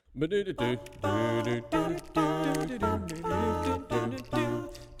Hello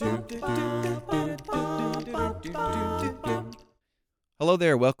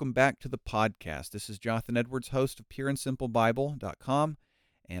there, welcome back to the podcast. This is Jonathan Edwards, host of pureandsimplebible.com,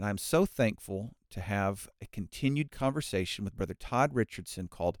 and I'm so thankful to have a continued conversation with Brother Todd Richardson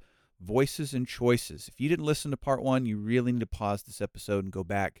called Voices and Choices. If you didn't listen to part one, you really need to pause this episode and go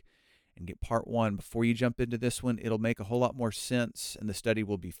back and get part one before you jump into this one. It'll make a whole lot more sense, and the study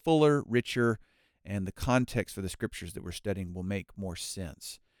will be fuller, richer, and the context for the scriptures that we're studying will make more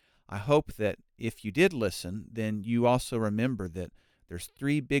sense. I hope that if you did listen, then you also remember that there's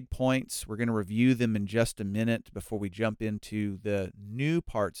three big points. We're going to review them in just a minute before we jump into the new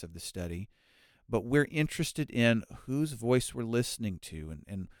parts of the study. But we're interested in whose voice we're listening to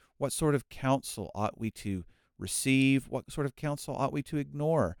and what sort of counsel ought we to receive, what sort of counsel ought we to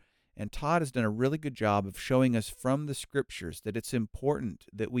ignore. And Todd has done a really good job of showing us from the scriptures that it's important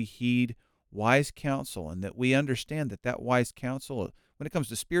that we heed wise counsel and that we understand that that wise counsel, when it comes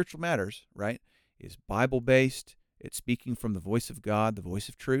to spiritual matters, right, is Bible-based. It's speaking from the voice of God, the voice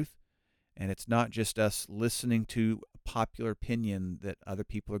of truth, and it's not just us listening to a popular opinion that other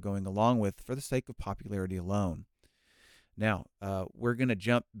people are going along with for the sake of popularity alone. Now, we're going to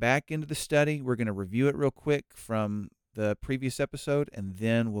jump back into the study. We're going to review it real quick from the previous episode, and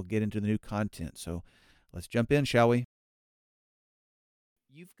then we'll get into the new content. So let's jump in, shall we?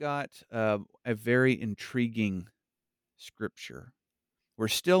 You've got a very intriguing scripture. We're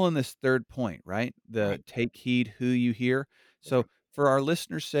still in this third point, right? Right. Take heed who you hear. So for our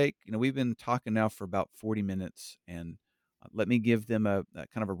listeners' sake, we've been talking now for about 40 minutes, and let me give them a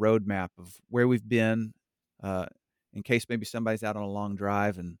kind of a roadmap of where we've been, in case maybe somebody's out on a long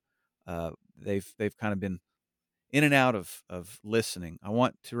drive and they've kind of been in and out of listening. I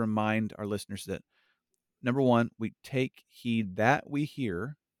want to remind our listeners that, number one, we take heed that we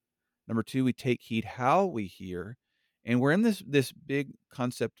hear. Number two, we take heed how we hear. And we're in this big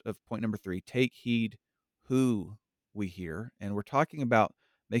concept of point number three, take heed who we hear. And we're talking about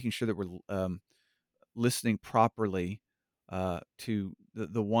making sure that we're listening properly to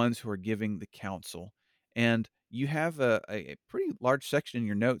the ones who are giving the counsel. And you have a pretty large section in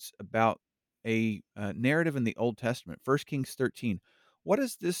your notes about a narrative in the Old Testament, 1 Kings 13. What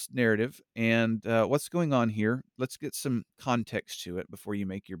is this narrative and what's going on here? Let's get some context to it before you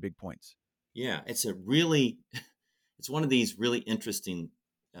make your big points. Yeah, it's one of these really interesting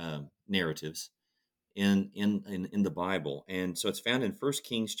narratives in the Bible, and so it's found in 1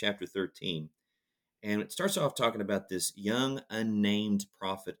 Kings chapter 13, and it starts off talking about this young unnamed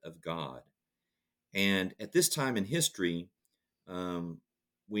prophet of God, and at this time in history, um,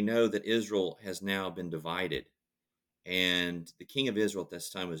 we know that Israel has now been divided, and the king of Israel at this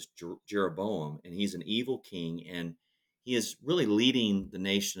time was Jeroboam, and he's an evil king, and he is really leading the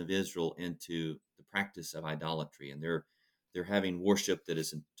nation of Israel into the practice of idolatry, and they're having worship that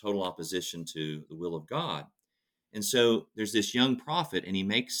is in total opposition to the will of God. And so there's this young prophet, and he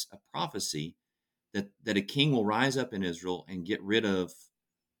makes a prophecy that a king will rise up in Israel and get rid of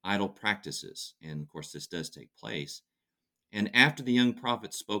idol practices. And of course, this does take place. And after the young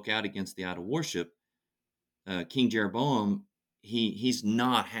prophet spoke out against the idol worship, King Jeroboam, he's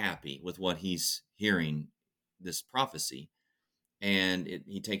not happy with what he's hearing, this prophecy, and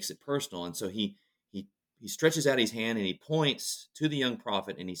he takes it personal, and so he stretches out his hand and he points to the young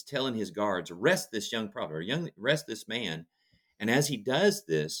prophet, and he's telling his guards, arrest this young prophet, or arrest this man. And as he does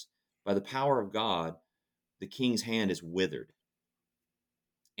this, by the power of God, the king's hand is withered.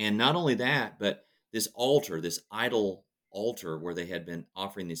 And not only that, but this altar, this idol altar where they had been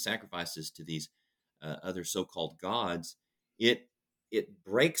offering these sacrifices to these other so-called gods, it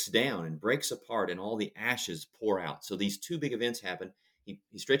breaks down and breaks apart, and all the ashes pour out. So these two big events happen. He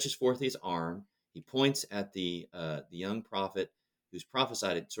stretches forth his arm. He points at the young prophet who's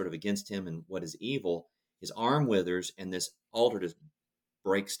prophesied sort of against him and what is evil. His arm withers, and this altar just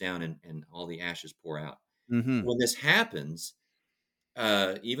breaks down, and all the ashes pour out. Mm-hmm. When this happens,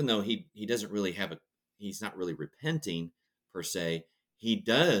 even though he doesn't really he's not really repenting per se, he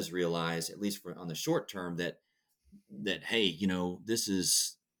does realize, at least on the short term, that hey, this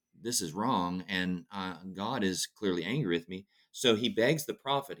is wrong, and God is clearly angry with me. So he begs the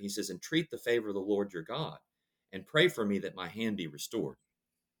prophet. He says, "Entreat the favor of the Lord your God, and pray for me that my hand be restored."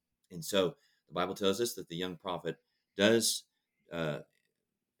 And so the Bible tells us that the young prophet does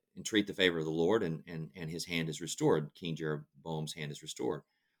entreat the favor of the Lord, and his hand is restored. King Jeroboam's hand is restored.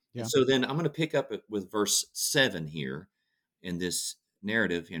 Yeah. And so then I'm going to pick up with verse 7 here in this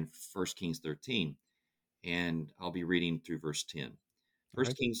narrative in 1 Kings 13, and I'll be reading through verse 10. 1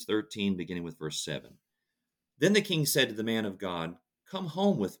 Right. Kings 13, beginning with verse 7. Then the king said to the man of God, Come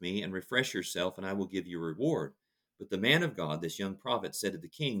home with me and refresh yourself, and I will give you a reward. But the man of God, this young prophet, said to the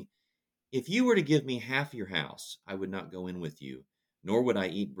king, If you were to give me half your house, I would not go in with you, nor would I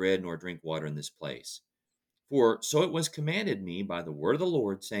eat bread nor drink water in this place. For so it was commanded me by the word of the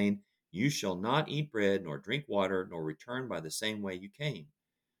Lord, saying, You shall not eat bread nor drink water, nor return by the same way you came.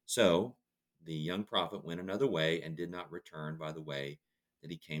 So the young prophet went another way and did not return by the way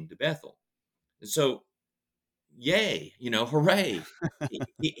that he came to Bethel. And so, yay, hooray!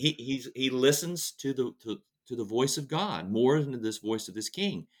 He listens to the voice of God more than to this voice of this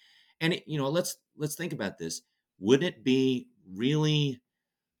king. And let's think about this. Wouldn't it be really,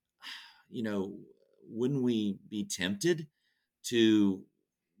 you know, wouldn't we be tempted to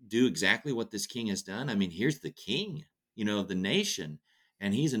do exactly what this king has done? I mean, here's the king, of the nation,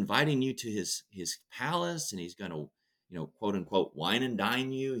 and he's inviting you to his palace, and he's going to, quote unquote, wine and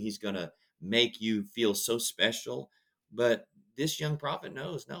dine you. He's going to make you feel so special. But this young prophet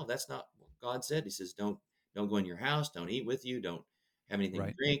knows, no, that's not what God said. He says, don't go in your house, don't eat with you, don't have anything to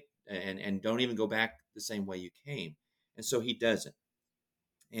Right. drink, and don't even go back the same way you came. And so he doesn't.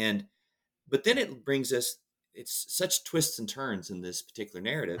 And but then it brings us, it's such twists and turns in this particular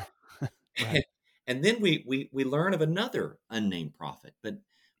narrative. Right. And then we learn of another unnamed prophet, but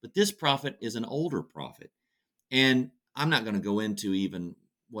this prophet is an older prophet. And I'm not going to go into even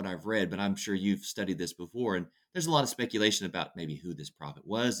what I've read, but I'm sure you've studied this before. And there's a lot of speculation about maybe who this prophet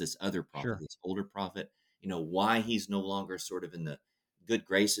was, this other prophet, Sure. this older prophet, why he's no longer sort of in the good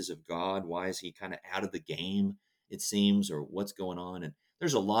graces of God. Why is he kind of out of the game, it seems, or what's going on? And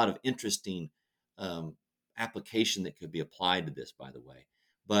there's a lot of interesting um, application that could be applied to this, by the way.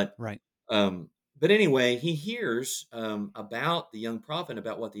 But Right. um, but anyway, he hears about the young prophet,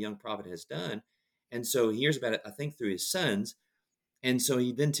 about what the young prophet has done. And so he hears about it, I think, through his sons. And so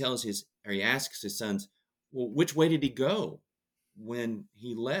he then he asks his sons, well, which way did he go when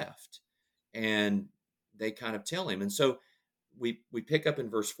he left? And they kind of tell him. And so we pick up in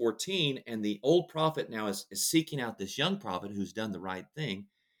verse 14, and the old prophet now is seeking out this young prophet who's done the right thing.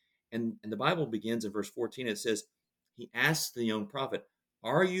 And the Bible begins in verse 14. It says, he asks the young prophet,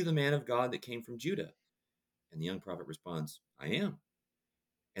 Are you the man of God that came from Judah? And the young prophet responds, I am.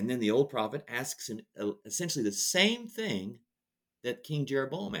 And then the old prophet asks him essentially the same thing that King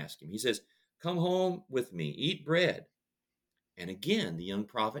Jeroboam asked him. He says, Come home with me, eat bread. And again, the young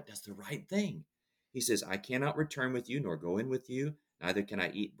prophet does the right thing. He says, I cannot return with you, nor go in with you. Neither can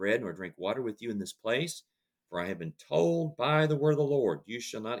I eat bread nor drink water with you in this place. For I have been told by the word of the Lord, You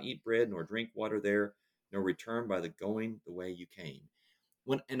shall not eat bread nor drink water there, nor return by the going the way you came.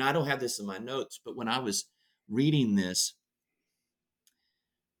 And I don't have this in my notes, but when I was reading this,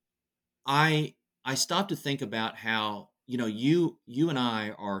 I I stopped to think about how, you and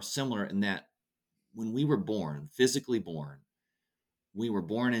I are similar in that when we were born, physically born, we were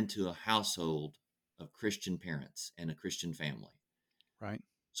born into a household of Christian parents and a Christian family. Right.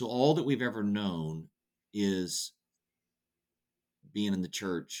 So all that we've ever known is being in the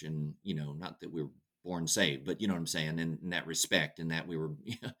church, and not that we were born saved, but you know what I'm saying, in that respect, and that we were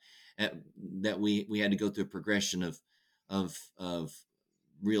that we had to go through a progression of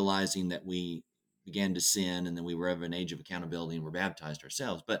realizing that we began to sin, and then we were of an age of accountability and were baptized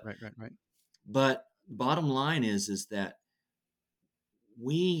ourselves. but Right. Right. Right. but bottom line is that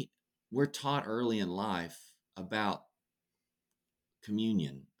we we're taught early in life about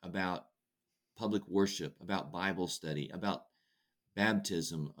communion, about public worship, about Bible study, about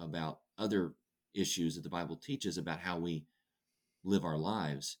baptism, about other issues that the Bible teaches about how we live our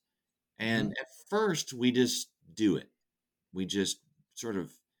lives. Hmm. And at first, we just do it. We just sort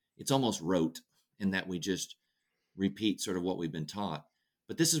of, it's almost rote in that we just repeat sort of what we've been taught.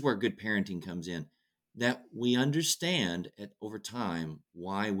 But this is where good parenting comes in, that we understand over time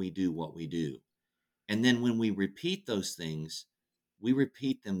why we do what we do. And then when we repeat those things, we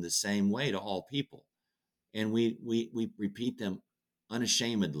repeat them the same way to all people. And we repeat them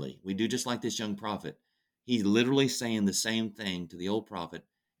unashamedly. We do just like this young prophet. He's literally saying the same thing to the old prophet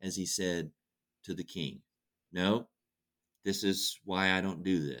as he said to the king. No, this is why I don't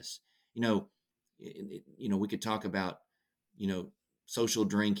do this. You know, we could talk about, you know, social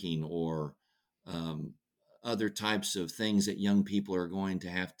drinking or um, other types of things that young people are going to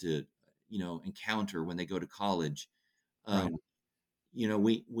have to, encounter when they go to college. Right. Um,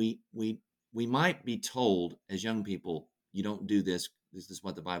 we might be told as young people, you don't do this. This is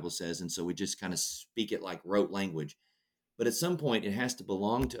what the Bible says, and so we just kind of speak it like rote language. But at some point, it has to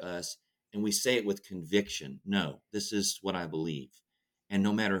belong to us, and we say it with conviction. No, this is what I believe. And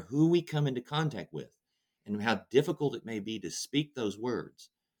no matter who we come into contact with, and how difficult it may be to speak those words,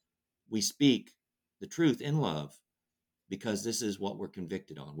 we speak the truth in love, because this is what we're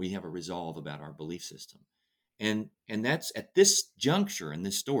convicted on. We have a resolve about our belief system. And that's at this juncture in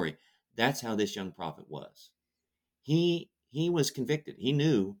this story, that's how this young prophet was. He was convicted. He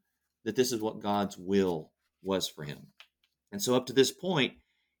knew that this is what God's will was for him. And so up to this point,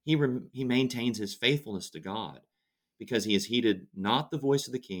 he maintains his faithfulness to God because he has heeded not the voice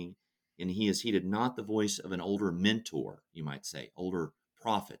of the king, and he has heeded not the voice of an older mentor, you might say, older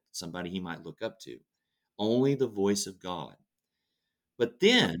prophet, somebody he might look up to, only the voice of God. But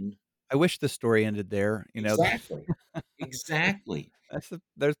then, I wish the story ended there, exactly, exactly,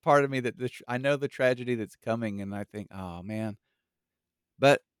 there's part of me that I know the tragedy that's coming, and I think, "Oh, man."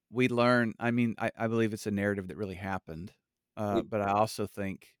 But we learn I mean, I believe it's a narrative that really happened, we, but I also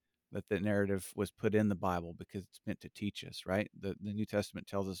think that the narrative was put in the Bible because it's meant to teach us, right? The New Testament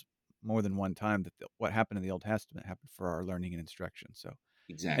tells us more than one time that what happened in the Old Testament happened for our learning and instruction. So,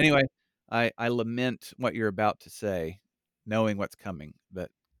 exactly. anyway, I lament what you're about to say, knowing what's coming,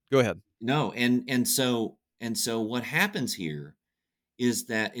 but go ahead. No, and so what happens here is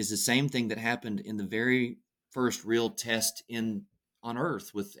the same thing that happened in the very first real test in on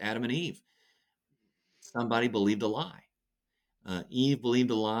earth with Adam and Eve. Somebody believed a lie. Eve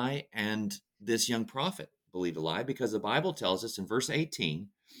believed a lie, and this young prophet believed a lie because the Bible tells us in verse 18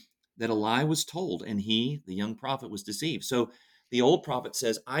 that a lie was told, and he, the young prophet, was deceived. So the old prophet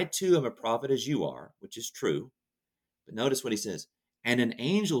says, I too am a prophet as you are, which is true. But notice what he says. And an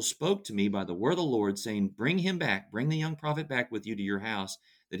angel spoke to me by the word of the Lord, saying, bring him back, bring the young prophet back with you to your house,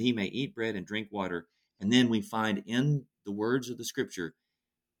 that he may eat bread and drink water. And then we find in the words of the scripture,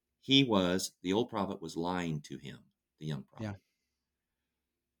 the old prophet was lying to him, the young Yeah, prophet.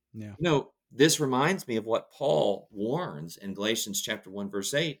 yeah, This reminds me of what Paul warns in Galatians chapter 1,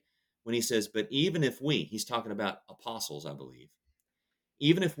 verse 8, when he says, but even if he's talking about apostles, I believe,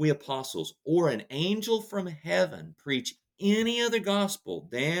 even if we apostles or an angel from heaven preach any other gospel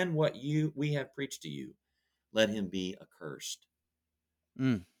than what we have preached to you, let him be accursed.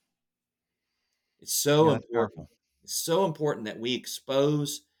 mm, It's so yeah, that's important. powerful. It's so important that we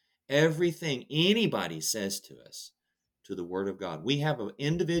expose everything anybody says to us to the word of God. We have an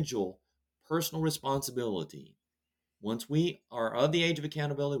individual personal responsibility. Once we are of the age of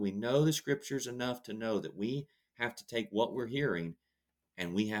accountability, we know the scriptures enough to know that we have to take what we're hearing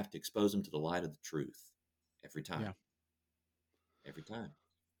and we have to expose them to the light of the truth every Yeah, time. Every time.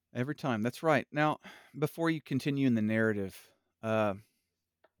 every time, that's right. Now, before you continue in the narrative, uh,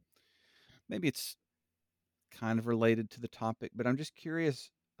 maybe it's kind of related to the topic, but I'm just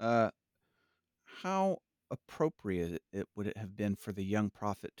curious, uh, how appropriate would it have been for the young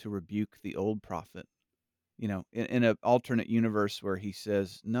prophet to rebuke the old prophet? In an alternate universe where he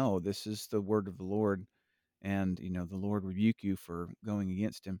says, "No, this is the word of the Lord, and the Lord rebuke you for going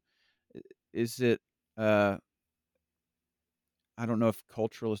against him." Is it? Uh, I don't know if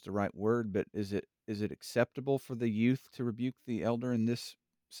cultural is the right word, but is it acceptable for the youth to rebuke the elder in this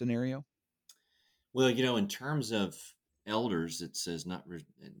scenario? Well, in terms of elders, it says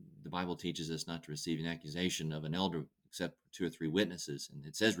the Bible teaches us not to receive an accusation of an elder except two or three witnesses. And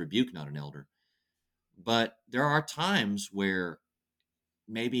it says rebuke not an elder. But there are times where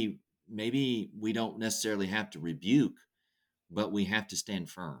maybe we don't necessarily have to rebuke, but we have to stand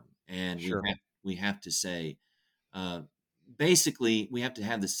firm. And we Sure. have we have to say, uh, basically, we have to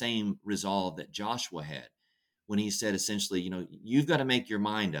have the same resolve that Joshua had when he said essentially, you've got to make your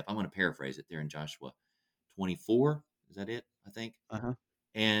mind up. I'm going to paraphrase it there in Joshua 24. Is that it? I think. Uh huh.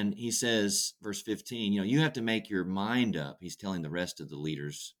 And he says, verse 15, you have to make your mind up. He's telling the rest of the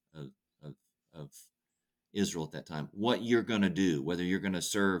leaders of, of Israel at that time what you're going to do, whether you're going to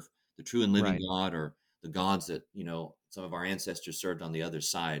serve the true and living Right. God or the gods that, some of our ancestors served on the other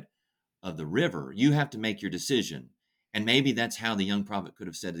side of the river. You have to make your decision. And maybe that's how the young prophet could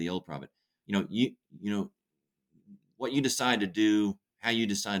have said to the old prophet, you know, what you decide to do, how you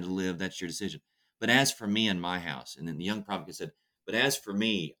decide to live, that's your decision. But as for me and my house, and then the young prophet said, but as for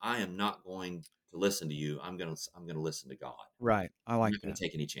me, I am not going to listen to you. I'm going to listen to God. Right. I I'm like not going that. to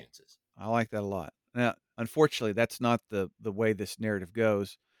take any chances. I like that a lot. Now, unfortunately, that's not the way this narrative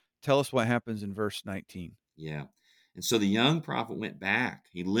goes. Tell us what happens in verse 19. Yeah. And so the young prophet went back.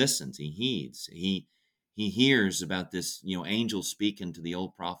 He listens, he heeds, he hears about this, angel speaking to the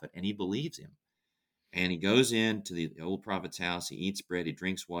old prophet, and he believes him. And he goes into the old prophet's house. He eats bread. He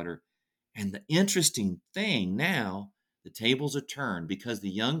drinks water. And the interesting thing now, the tables are turned because the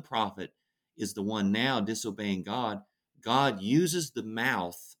young prophet is the one now disobeying God. God uses the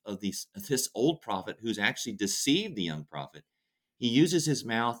mouth of this old prophet who's actually deceived the young prophet. He uses his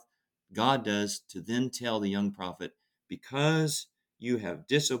mouth, God does, to then tell the young prophet, because You have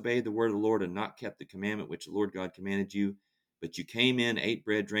disobeyed the word of the Lord and not kept the commandment which the Lord God commanded you. But you came in, ate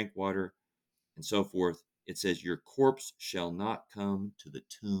bread, drank water, and so forth. It says, your corpse shall not come to the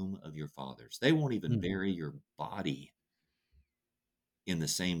tomb of your fathers. They won't even Mm. bury your body in the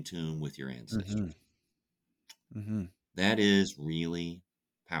same tomb with your Mhm. ancestors. Mhm. That is really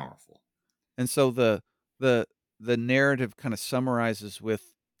powerful. And so the the narrative kinda summarizes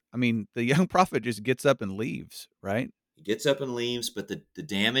with I mean, the young prophet just gets up and leaves, right? He gets up and leaves, but the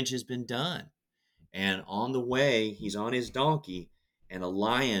damage has been done. And on the way, he's on his donkey, and a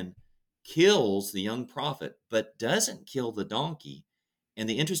lion kills the young prophet, but doesn't kill the donkey. And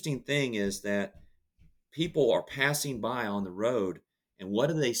the interesting thing is that people are passing by on the road, and what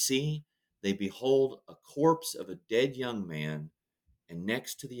do they see? They behold a corpse of a dead young man, and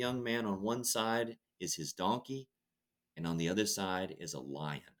next to the young man on one side is his donkey, and on the other side is a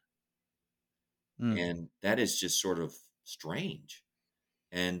lion. Mm, And that is just sort of strange.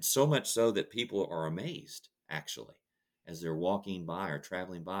 And so much so that people are amazed, actually, as they're walking by or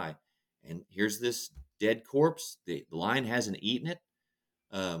traveling by. And here's this dead corpse. The lion hasn't eaten it,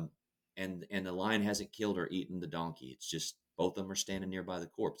 um, and the lion hasn't killed or eaten the donkey. It's just both of them are standing nearby the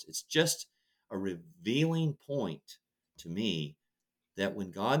corpse. It's just a revealing point to me that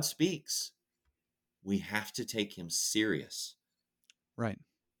when God speaks, we have to take him serious. right,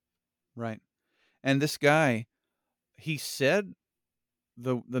 right. And this guy, he said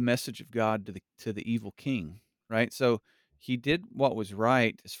the message of God to the evil king, right? So, he did what was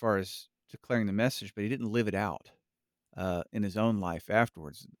right as far as declaring the message, but he didn't live it out, in his own life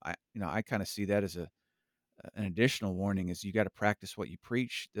afterwards. I kinda see that as an additional warning is you gotta practice what you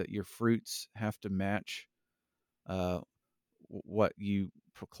preach, that your fruits have to match, uh, what you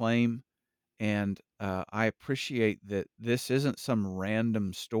proclaim. And I appreciate that this isn't some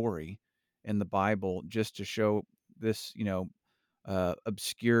random story in the Bible just to show this,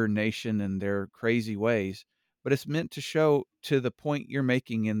 obscure nation and their crazy ways, but it's meant to show to the point you're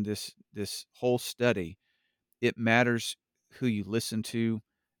making in this whole study. It matters who you listen to,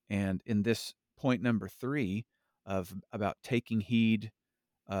 and in this point number 3 of about taking heed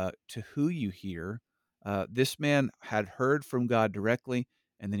to who you hear. This man had heard from God directly,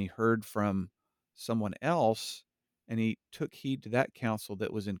 and then he heard from someone else, and he took heed to that counsel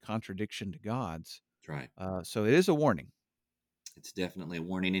that was in contradiction to God's. That's right. So it is a warning. It's definitely a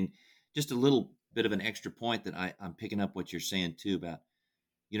warning. And just a little bit of an extra point that I'm picking up what you're saying too about,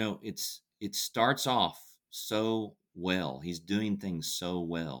 it starts off so well. He's doing things so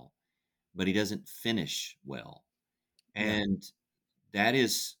well, but he doesn't finish well. Yeah. And that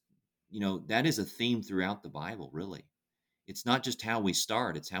is, that is a theme throughout the Bible, really. It's not just how we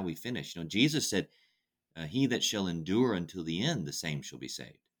start, it's how we finish. Jesus said, he that shall endure until the end, the same shall be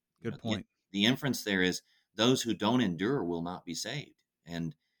saved. Good The point. inference there is those who don't endure will not be saved.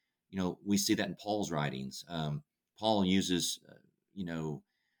 And, we see that in Paul's writings. Paul uses, you know,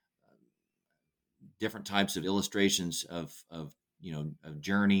 different types of illustrations of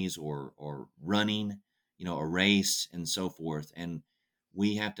journeys or running, a race and so forth. And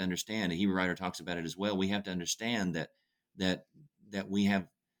we have to understand, a Hebrew writer talks about it as well. We have to understand that that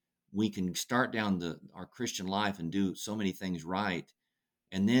we can start down our Christian life and do so many things right.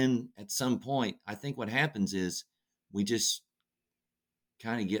 And then at some point, I think what happens is we just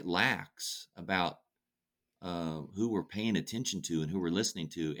kind of get lax about who we're paying attention to and who we're listening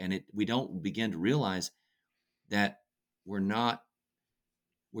to, and we don't begin to realize that we're not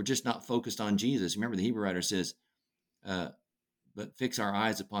we're just not focused on Jesus. Remember, the Hebrew writer says, uh, "But fix our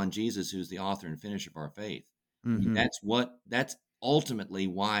eyes upon Jesus, who's the author and finisher of our faith." I mean, Mhm. that's ultimately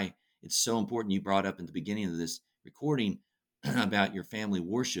why it's so important. You brought up at the beginning of this recording about your family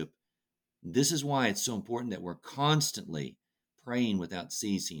worship. This is why it's so important that we're constantly praying without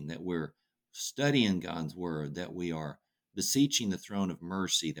ceasing, that we're studying God's word, that we are beseeching the throne of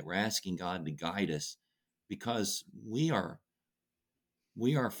mercy, that we're asking God to guide us, because we are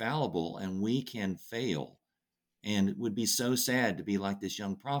fallible and we can fail. And it would be so sad to be like this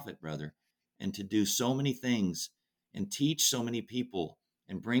young prophet, brother, and to do so many things and teach so many people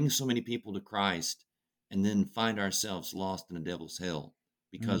and bring so many people to Christ, and then find ourselves lost in the devil's hell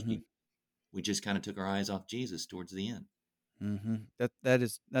because Mhm. we just kind of took our eyes off Jesus towards the end. Mhm.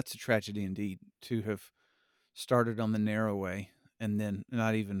 That's a tragedy indeed to have started on the narrow way and then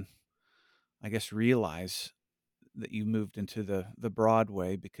not even, I guess, realize that you moved into the broad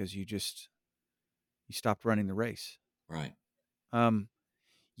way because you stopped running the race. Right. Um,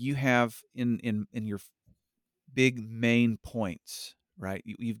 you have in your big main points, right?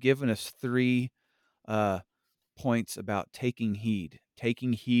 You've given us 3 uh, points about taking heed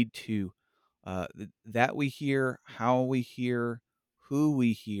to that we hear, how we hear, who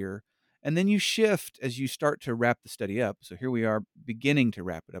we hear, and then you shift as you start to wrap the study up. So here we are beginning to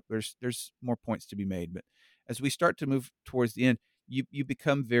wrap it up. There's more points to be made, but as we start to move towards the end, you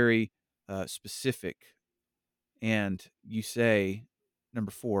become very specific, and you say,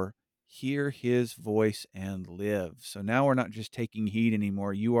 number 4, hear his voice and live. So now we're not just taking heed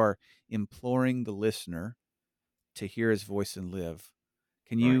anymore. You are imploring the listener to hear his voice and live.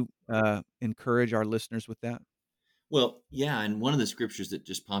 Can Right. you encourage our listeners with that? Well, yeah, and one of the scriptures that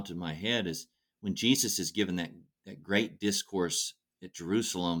just popped in my head is when Jesus is given that great discourse at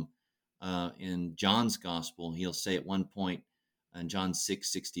Jerusalem in John's gospel. He'll say at one point in John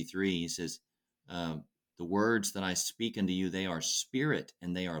 6:63, he says, um, "The words that I speak unto you, they are spirit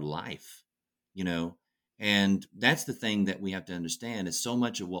and they are life." You know, and that's the thing that we have to understand is so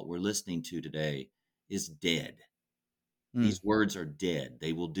much of what we're listening to today is dead. Mm, These words are dead.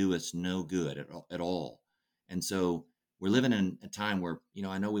 They will do us no good at all. And so we're living in a time where,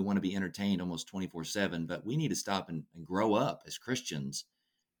 I know we want to be entertained almost 24/7, but we need to stop and grow up as Christians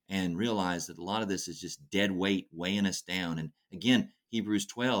and realize that a lot of this is just dead weight weighing us down. And again, Hebrews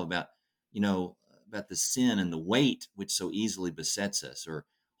 12 you know, about the sin and the weight which so easily besets us or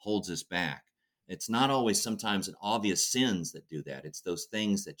holds us back. It's not always sometimes an obvious sins that do that. It's those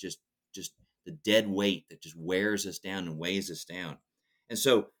things that just the dead weight that just wears us down and weighs us down. And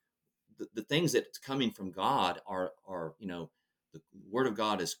so the things that's coming from God are, the word of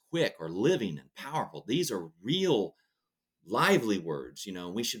God is quick or living and powerful. These are real lively words.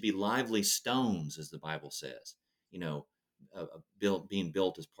 We should be lively stones, as the Bible says. You know, being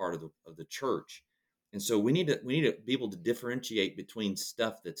built as part of the church, and so we need to be able to differentiate between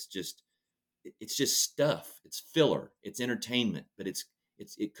stuff that's just it's just stuff. It's filler. It's entertainment, but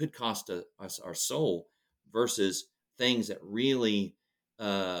it could cost us our soul versus things that really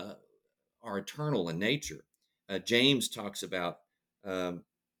are eternal in nature. James talks about um,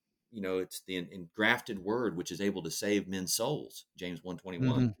 it's the engrafted word which is able to save men's souls, James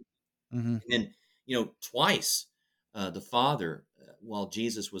 1:21. mhm, mhm, And then, twice the Father, while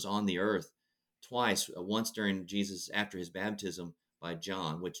Jesus was on the earth, twice, once during Jesus after his baptism by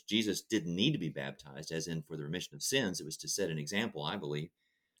John, which Jesus didn't need to be baptized, as in for the remission of sins. It was to set an example, I believe.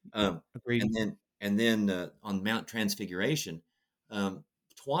 Um, agreed. and then on Mount Transfiguration, um,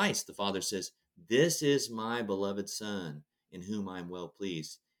 twice the Father says, "This is my beloved Son, in whom I am well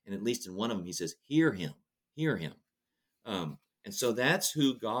pleased." And at least in one of them, he says, "Hear him, hear him." And so that's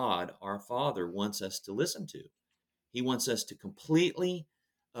who God, our Father, wants us to listen to. He wants us to completely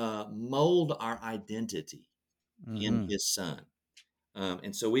mold our identity in Mhm, His Son.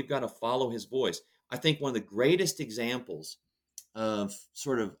 And so we've got to follow His voice. I think one of the greatest examples of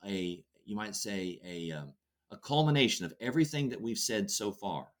sort of you might say, a culmination of everything that we've said so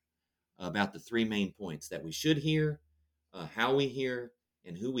far about the three main points that we should hear, how we hear,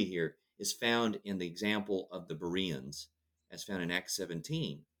 and who we hear is found in the example of the Bereans, as found in Acts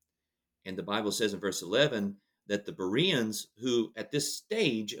 17. And the Bible says in verse 11 that the Bereans, who at this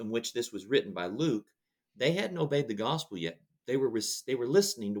stage in which this was written by Luke, they hadn't obeyed the gospel yet. They were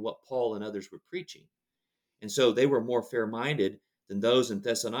listening to what Paul and others were preaching. And so they were more fair minded than those in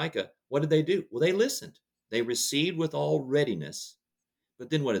Thessalonica. What did they do? Well, they listened. They received with all readiness. But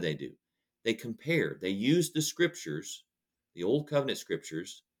then what did they do? They compared. They used the scriptures, the old covenant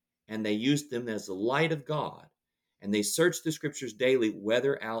scriptures, and they used them as the light of God. And they searched the scriptures daily,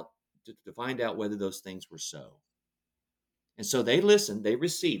 whether out to find out whether those things were so. And so they listened, they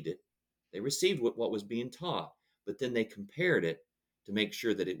received it, they received what was being taught, but then they compared it to make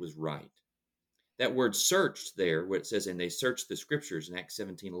sure that it was right. That word searched there, where it says, and they searched the scriptures in Acts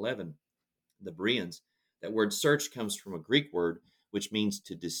 17:11, the Bereans, that word search comes from a Greek word which means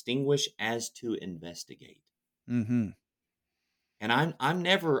to distinguish as to investigate. mhm. And I'm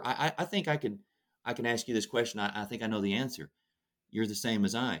never I think I can ask you this question. I think I know the answer. You're the same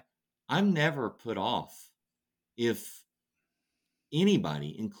as I. I'm never put off if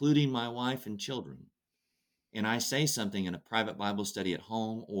anybody, including my wife and children, and I say something in a private Bible study at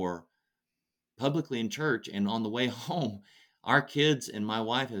home or publicly in church, and on the way home, our kids and my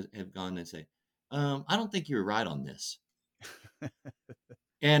wife have gone and say, I don't think you're right on this.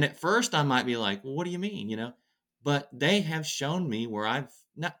 And at first I might be like, well, what do you mean? But they have shown me where I've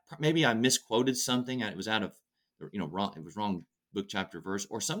not, maybe I misquoted something and it was out of, wrong. It was wrong book, chapter, verse,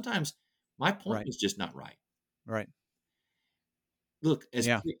 or sometimes my point Right, was just not right. right. Look,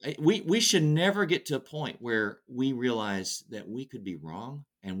 Yeah, we should never get to a point where we realize that we could be wrong,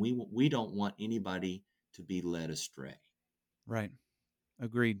 and we don't want anybody to be led astray. right.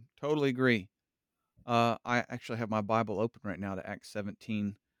 Agreed. Totally agree. I actually have my Bible open right now to Acts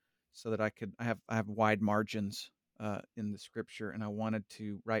 17 so that I have wide margins. in the Scripture, and I wanted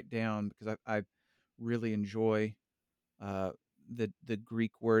to write down because I really enjoy uh, the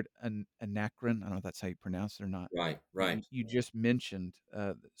Greek word anachron. I don't know if that's how you pronounce it or not. Right, But right. you just mentioned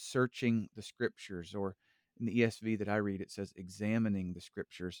searching the Scriptures, or in the ESV that I read, it says examining the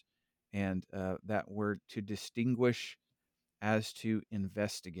Scriptures, and that word to distinguish as to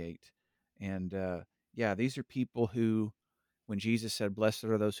investigate. And yeah, these are people who, when Jesus said, "Blessed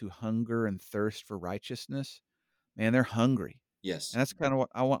are those who hunger and thirst for righteousness," man, they're hungry, Yes, and that's kind of what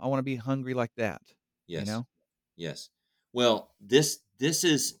I want. I want to be hungry like that, you yes, know. yes. Well, this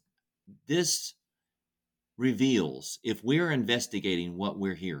reveals if we're investigating what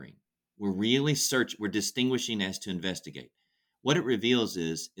we're hearing, we're distinguishing as to investigate. What it reveals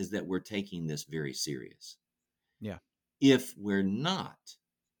is that we're taking this very serious. Yeah. If we're not,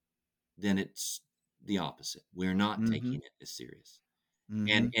 then it's the opposite. We're not Mm-hmm. taking it as serious.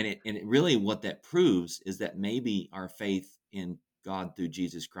 Mm-hmm. And it really, what that proves is that maybe our faith in God through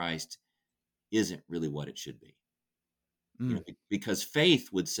Jesus Christ isn't really what it should be. Mm. Because faith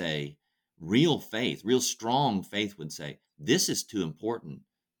would say, real faith, real strong faith would say, this is too important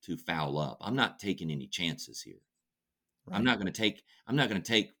to foul up. I'm not taking any chances here. I'm Right. not going to take I'm not going to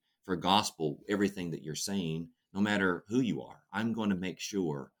take for gospel everything that you're saying, no matter who you are. I'm going to make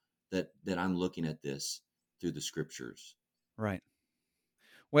sure that I'm looking at this through the scriptures. Right.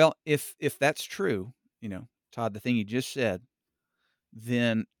 Well, if that's true, Todd, the thing you just said,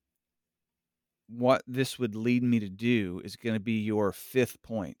 then what this would lead me to do is going to be your fifth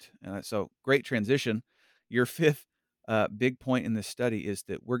point. So great transition. Your fifth big point in this study is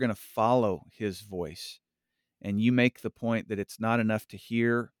that we're going to follow his voice. And you make the point that it's not enough to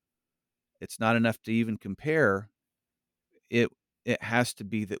hear, it's not enough to even compare. It it has to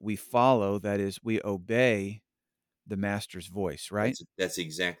be that we follow, that is, we obey the master's voice, right? That's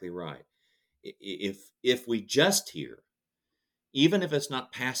exactly right. If we just hear, even if it's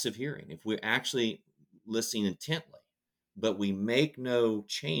not passive hearing, if we're actually listening intently, but we make no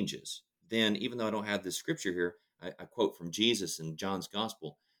changes, then even though I don't have the scripture here, I quote from Jesus in John's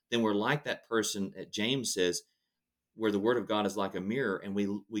gospel, then we're like that person that James says, where the word of God is like a mirror, and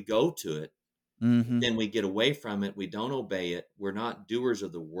we go to it, Mm-hmm. then we get away from it, we don't obey it, we're not doers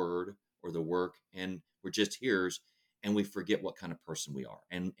of the word or the work, and we're just hearers, and we forget what kind of person we are.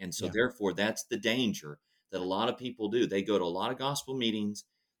 And so Yeah. therefore that's the danger that a lot of people do. They go to a lot of gospel meetings,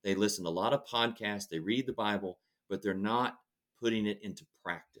 they listen to a lot of podcasts, they read the Bible, but they're not putting it into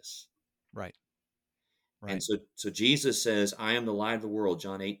practice. Right. And Right. so Jesus says, I am the light of the world,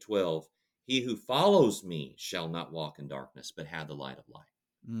 John 8:12. He who follows me shall not walk in darkness, but have the light of life.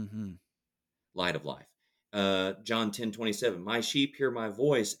 Mm-hmm. Light of life. John 10:27. My sheep hear my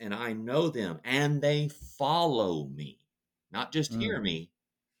voice, and I know them, and they follow me. Not just Mm. hear me,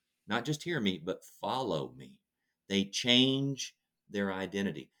 not just hear me, but follow me. They change their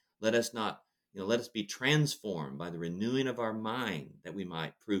identity. Let us not, let us be transformed by the renewing of our mind, that we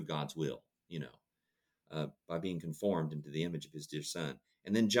might prove God's will, by being conformed into the image of his dear son.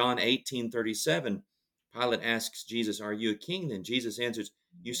 And then John 18:37, Pilate asks Jesus, are you a king? Then Jesus answers,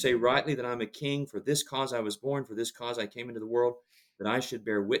 you say rightly that I'm a king. For this cause I was born, for this cause I came into the world, that I should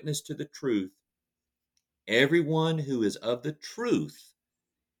bear witness to the truth. Everyone who is of the truth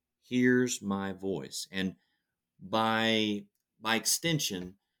hears my voice, and by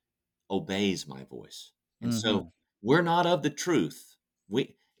extension obeys my voice. And Mm-hmm. so we're not of the truth.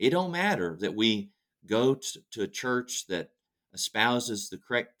 It don't matter that we go to a church that espouses the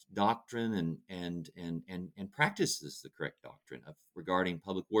correct doctrine and practices the correct doctrine of regarding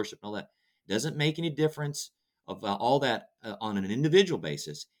public worship and all that. It doesn't make any difference of all that on an individual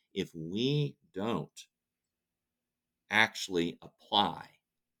basis if we don't actually apply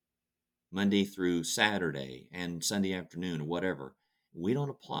Monday through Saturday and Sunday afternoon or whatever. We don't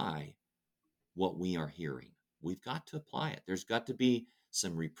apply what we are hearing. We've got to apply it. There's got to be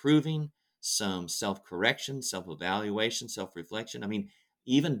some reproving, some self correction, self evaluation, self reflection. I mean,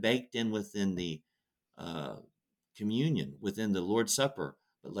 even baked in within the uh, communion, within the Lord's Supper.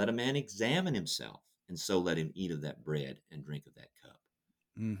 But let a man examine himself, and so let him eat of that bread and drink of that cup.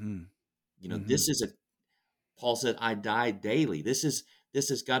 Mm-hmm. Mm-hmm. This is a Paul said, I die daily. This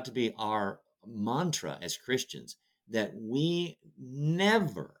has got to be our mantra as Christians, that we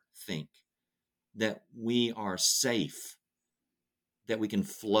never think that we are safe, that we can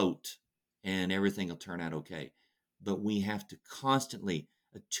float and everything will turn out okay. But we have to constantly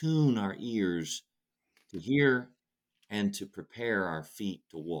attune our ears to hear and to prepare our feet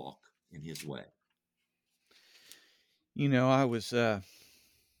to walk in his way. I was to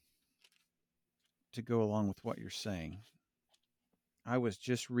go along with what you're saying. I was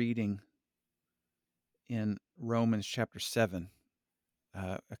just reading in Romans chapter 7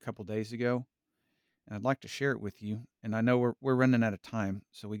 a couple days ago, and I'd like to share it with you. And I know we're running out of time,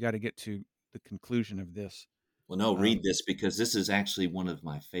 so we got to get to the conclusion of this. Well, no, Um, read this because this is actually one of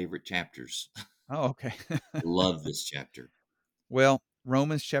my favorite chapters. oh, okay. Love this chapter. Well,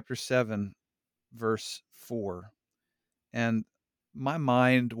 Romans chapter 7, verse 4. And my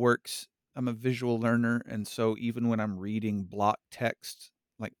mind works, I'm a visual learner. And so even when I'm reading block text,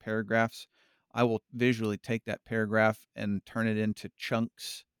 like paragraphs, I will visually take that paragraph and turn it into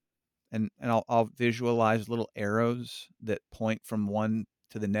chunks. And I'll visualize little arrows that point from one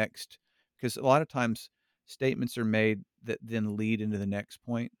to the next. Because a lot of times statements are made that then lead into the next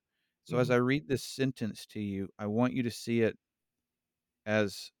point. So as Hmm. I read this sentence to you, I want you to see it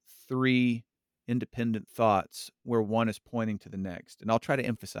as three independent thoughts where one is pointing to the next. And I'll try to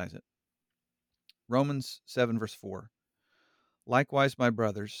emphasize it. Romans 7, verse 4. Likewise, my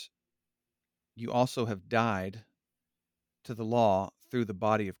brothers, you also have died to the law through the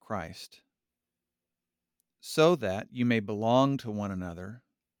body of Christ, so that you may belong to one another.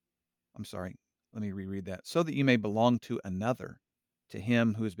 I'm sorry, let me reread that. So that you may belong to another, to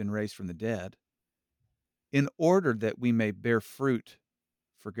him who has been raised from the dead, in order that we may bear fruit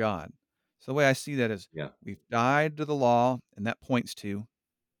for God. So the way I see that is Yeah, we've died to the law, and that points to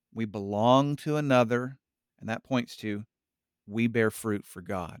we belong to another, and that points to we bear fruit for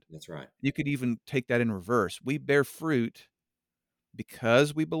God. that's right. You could even take that in reverse. We bear fruit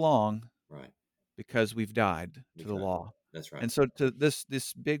because we belong, Right. because we've died to the Because law. that's right. And so to this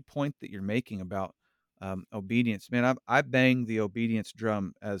big point that you're making about obedience, man, I bang the obedience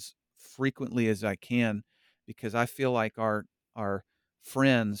drum as frequently as I can because I feel like our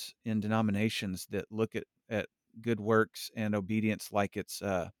friends in denominations that look at good works and obedience like it's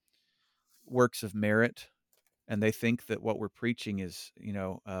works of merit, and they think that what we're preaching is,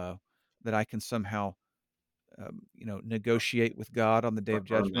 that I can somehow, negotiate with God on the day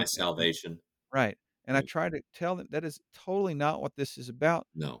of Earn my judgment. salvation. Right. And I Yeah. try to tell them that is totally not what this is about.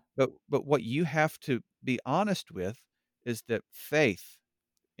 No. But what you have to be honest with is that faith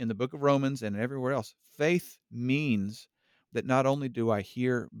in the book of Romans and everywhere else, faith means that not only do I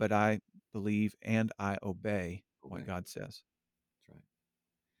hear, but I believe and I obey what Obey. God says. That's right.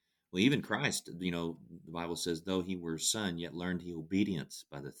 Well, even Christ, the Bible says, though he were son, yet learned he obedience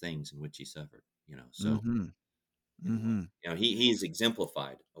by the things in which he suffered. So Mhm. Mhm. he's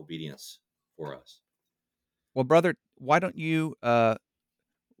exemplified obedience for us. Well, brother, why don't you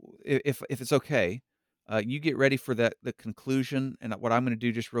if it's okay, you get ready for the conclusion, and what I'm going to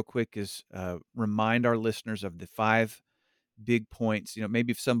do just real quick is remind our listeners of the five big points.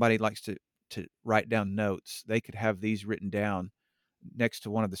 Maybe if somebody likes to write down notes, they could have these written down next to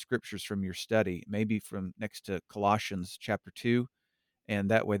one of the scriptures from your study, maybe from next to Colossians chapter 2, and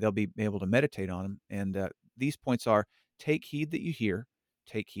that way they'll be able to meditate on them. And these points are: take heed that you hear,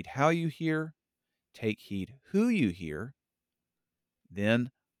 take heed how you hear, take heed who you hear,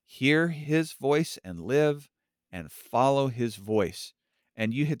 then hear his voice and live, and follow his voice.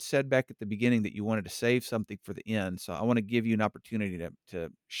 And you had said back at the beginning that you wanted to save something for the end. So I want to give you an opportunity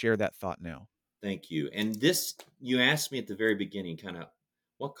to share that thought now. Thank you. And this, you asked me at the very beginning, kind of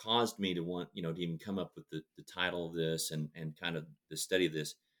what caused me to want, to even come up with the title of this and kind of the study of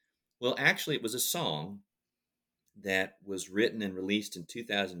this. Well, actually, it was a song that was written and released in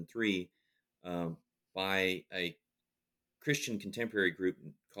 2003 um, by a Christian contemporary group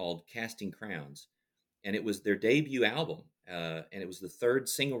called Casting Crowns. And it was their debut album. And it was the third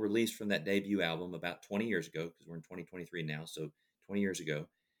single released from that debut album about 20 years ago, because we're in 2023 now, so 20 years ago.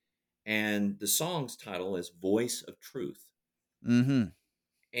 And the song's title is Voice of Truth. Mm-hmm.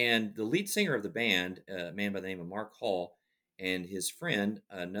 And the lead singer of the band, a man by the name of Mark Hall, and his friend,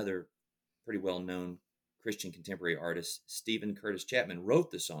 another pretty well known Christian contemporary artist, Stephen Curtis Chapman,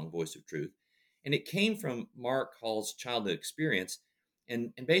 wrote the song Voice of Truth. And it came from Mark Hall's childhood experience.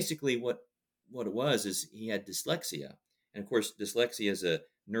 And basically, what it was is he had dyslexia. And of course, dyslexia is a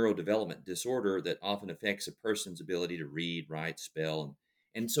neurodevelopment disorder that often affects a person's ability to read, write, spell.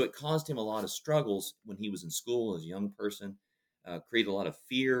 And so it caused him a lot of struggles when he was in school as a young person, created a lot of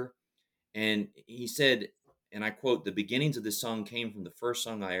fear. And he said, and I quote, the beginnings of this song came from the first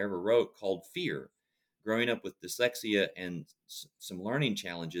song I ever wrote called Fear. Growing up with dyslexia and some learning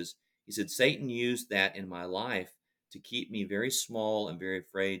challenges, he said, Satan used that in my life to keep me very small and very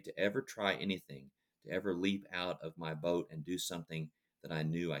afraid to ever try anything, to ever leap out of my boat and do something that I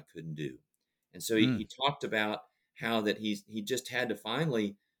knew I couldn't do. And so he talked about how that he just had to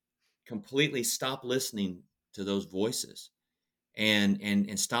finally completely stop listening to those voices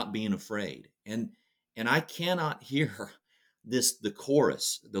and stop being afraid. And I cannot hear the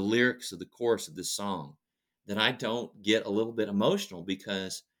chorus, the lyrics of the chorus of this song that I don't get a little bit emotional,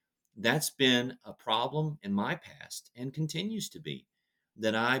 because that's been a problem in my past and continues to be,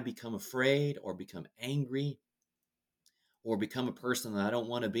 that I become afraid or become angry or become a person that I don't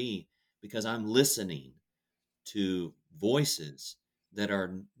want to be because I'm listening to voices that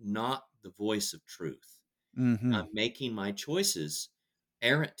are not the voice of truth. Mm-hmm. I'm making my choices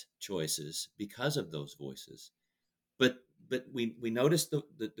errant choices because of those voices. But we notice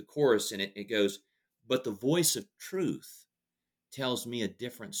the chorus, and it goes, but the voice of truth tells me a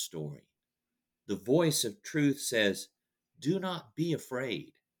different story. The voice of truth says, do not be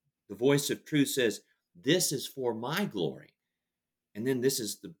afraid. The voice of truth says, this is for my glory. And then this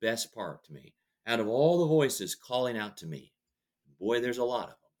is the best part to me. Out of all the voices calling out to me, boy, there's a lot of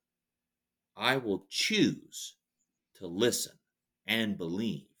them, I will choose to listen and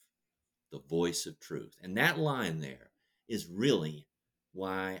believe the voice of truth. And that line there is really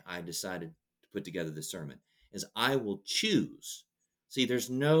why I decided to put together this sermon, is I will choose. See, there's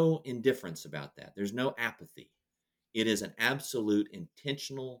no indifference about that. There's no apathy. It is an absolute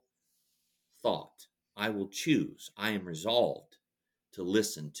intentional thought. I will choose. I am resolved to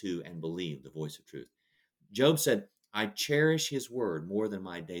listen to and believe the voice of truth. Job said, I cherish his word more than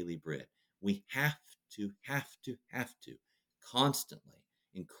my daily bread. We have to constantly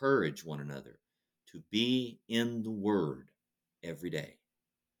encourage one another to be in the word every day,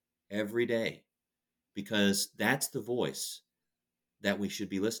 because that's the voice that we should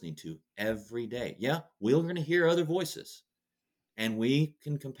be listening to every day. Yeah, we're going to hear other voices and we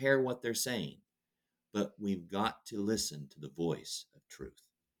can compare what they're saying, but we've got to listen to the voice of truth.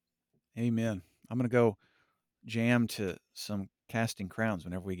 Amen. I'm going to go jam to some Casting Crowns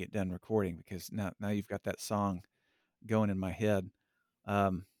whenever we get done recording, because now you've got that song going in my head.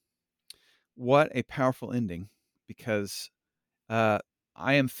 Um, what a powerful ending, because uh,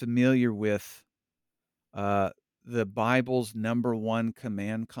 I am familiar with uh, the Bible's number one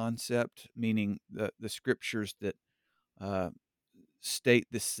command concept, meaning the scriptures that uh, state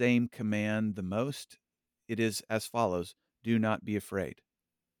the same command the most. It is as follows: do not be afraid.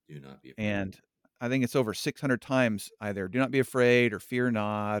 Do not be afraid. And I think it's over 600 times either do not be afraid or fear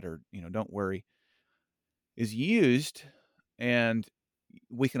not or, don't worry is used. And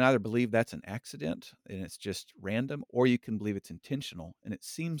we can either believe that's an accident and it's just random, or you can believe it's intentional. And it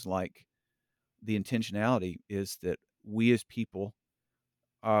seems like the intentionality is that we as people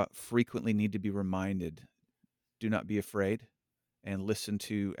frequently need to be reminded, do not be afraid, and listen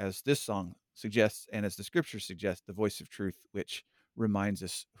to, as this song suggests and as the scripture suggests, the voice of truth, which reminds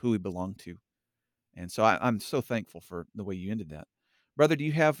us who we belong to. And so I'm so thankful for the way you ended that. Brother, do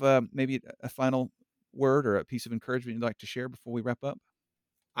you have maybe a final word or a piece of encouragement you'd like to share before we wrap up?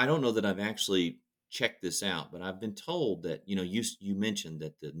 I don't know that I've actually checked this out, but I've been told that, you mentioned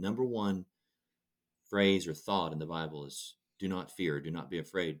that the number one phrase or thought in the Bible is do not fear, do not be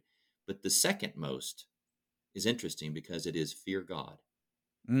afraid. But the second most is interesting because it is fear God.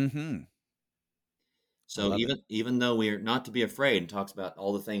 Mm-hmm. I So love it. even though we are not to be afraid and talks about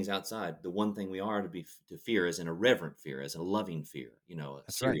all the things outside, the one thing we are to fear is an irreverent fear, as a loving fear,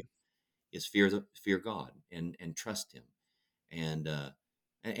 That's right. serious, is fear God and trust Him. And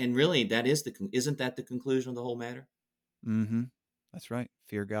and really, isn't that the conclusion of the whole matter? Mm-hmm. That's right.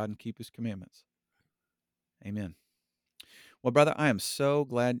 Fear God and keep his commandments. Amen. Well, brother, I am so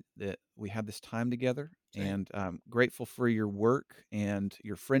glad that we had this time together, Same. and I'm grateful for your work and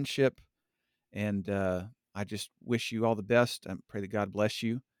your friendship. And I just wish you all the best. I pray that God bless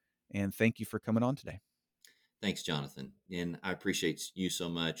you. And thank you for coming on today. Thanks, Jonathan. And I appreciate you so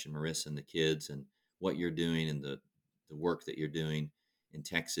much, and Marissa and the kids, and what you're doing, and the work that you're doing in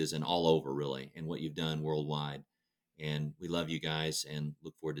Texas and all over, really, and what you've done worldwide. And we love you guys and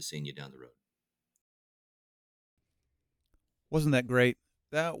look forward to seeing you down the road. Wasn't that great?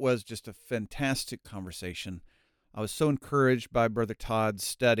 That was just a fantastic conversation. I was so encouraged by Brother Todd's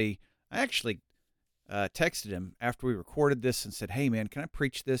study. I actually texted him after we recorded this and said, "Hey, man, can I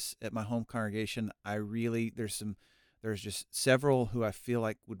preach this at my home congregation? There's just several who I feel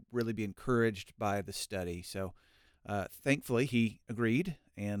like would really be encouraged by the study." So, thankfully, he agreed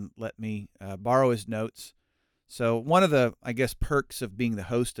and let me borrow his notes. So, one of the, I guess, perks of being the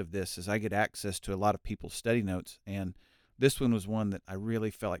host of this is I get access to a lot of people's study notes, and this one was one that I really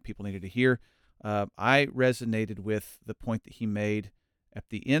felt like people needed to hear. I resonated with the point that he made at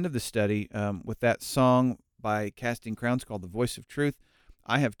the end of the study with that song by Casting Crowns called "The Voice of Truth."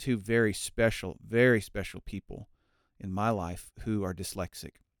 I have two very special people in my life who are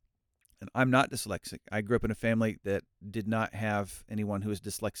dyslexic, and I'm not dyslexic. I grew up in a family that did not have anyone who was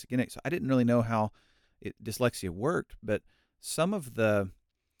dyslexic in it, so I didn't really know how dyslexia worked. But some of the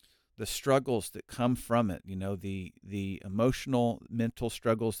the struggles that come from it, the emotional, mental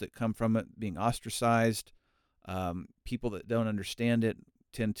struggles that come from it, being ostracized. People that don't understand it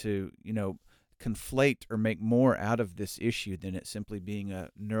tend to, conflate or make more out of this issue than it simply being a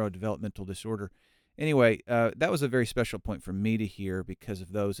neurodevelopmental disorder. Anyway, that was a very special point for me to hear because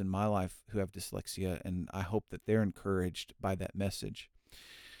of those in my life who have dyslexia, and I hope that they're encouraged by that message.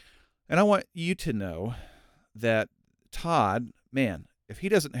 And I want you to know that Todd, man, if he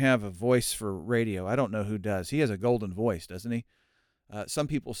doesn't have a voice for radio, I don't know who does. He has a golden voice, doesn't he? Some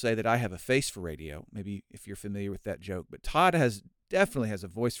people say that I have a face for radio, maybe if you're familiar with that joke. But Todd definitely has a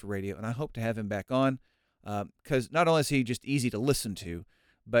voice for radio, and I hope to have him back on because not only is he just easy to listen to,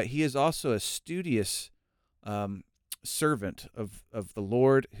 but he is also a studious servant of the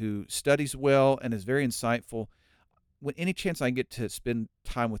Lord who studies well and is very insightful. When any chance I get to spend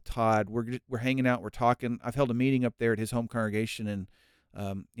time with Todd, we're hanging out, we're talking. I've held a meeting up there at his home congregation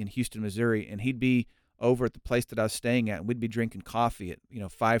in Houston, Missouri, and he'd be over at the place that I was staying at, and we'd be drinking coffee at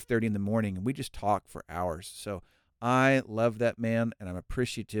 5:30 in the morning, and we just talk for hours. So I love that man, and I'm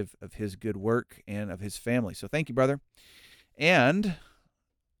appreciative of his good work and of his family. So thank you, brother. And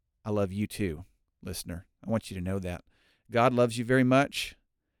I love you too, listener. I want you to know that. God loves you very much,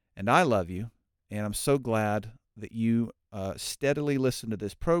 and I love you, and I'm so glad that you steadily listen to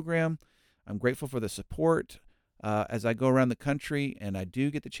this program. I'm grateful for the support as I go around the country, and I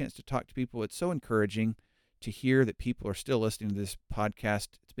do get the chance to talk to people. It's so encouraging to hear that people are still listening to this podcast.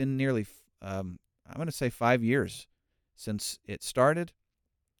 It's been nearly, I'm going to say 5 years since it started,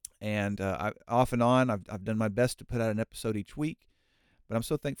 and off and on, I've done my best to put out an episode each week, but I'm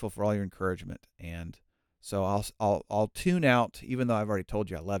so thankful for all your encouragement, and so I'll tune out, even though I've already told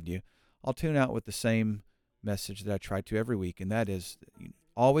you I loved you. I'll tune out with the same message that I try to every week, and that is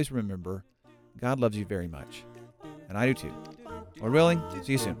always remember God loves you very much, and I do too. Lord willing,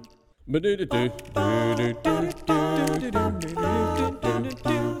 see you soon.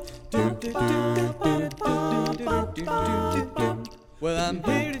 Well, I'm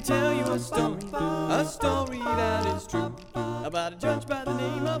here to tell you a story that is true, about a judge by the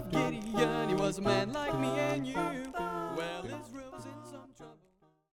name of Gideon. He was a man like me,